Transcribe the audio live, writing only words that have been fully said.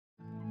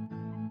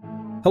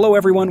Hello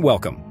everyone,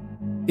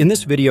 welcome. In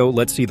this video,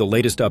 let's see the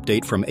latest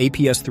update from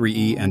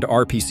APS3E and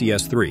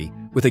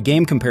RPCS3 with a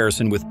game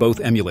comparison with both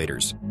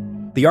emulators.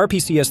 The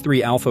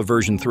RPCS3 Alpha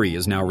version 3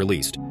 is now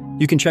released.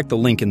 You can check the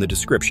link in the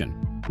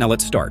description. Now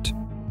let's start.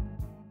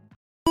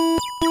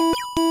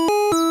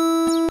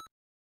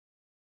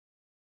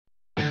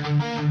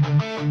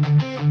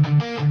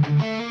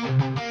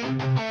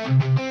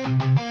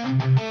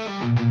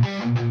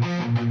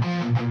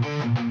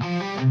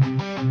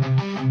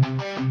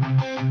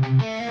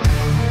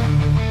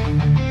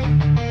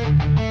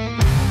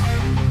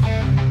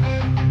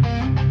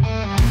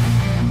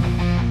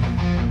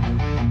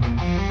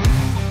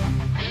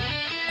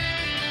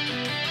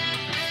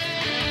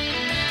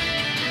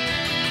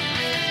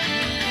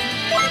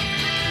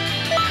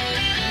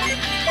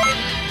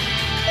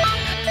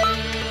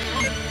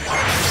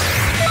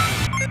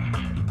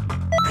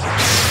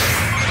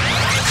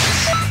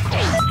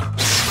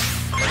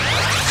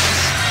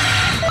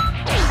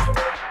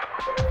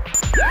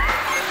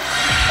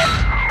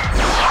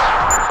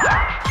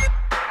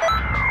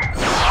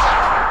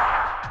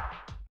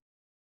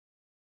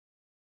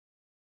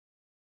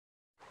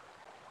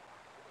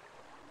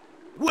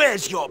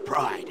 Where's your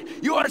pride?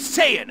 You are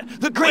Saiyan,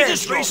 the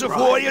greatest race of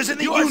warriors in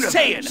the universe.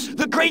 Saiyan,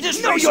 the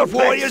greatest Know race your of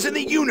warriors place. in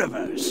the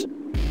universe.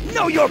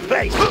 Know your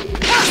place.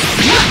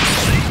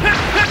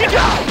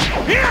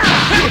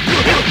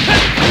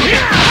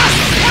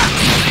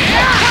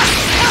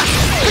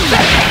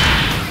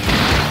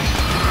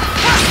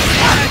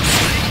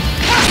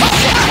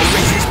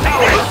 Race's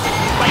power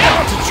by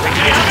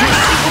concentrating it into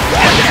a single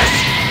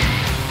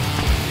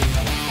contest.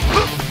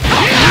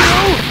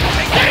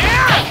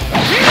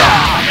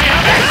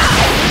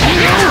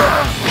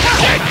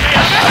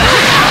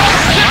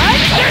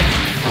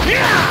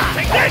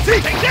 Take this!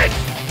 Take this!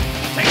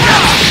 Take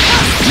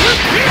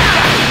this!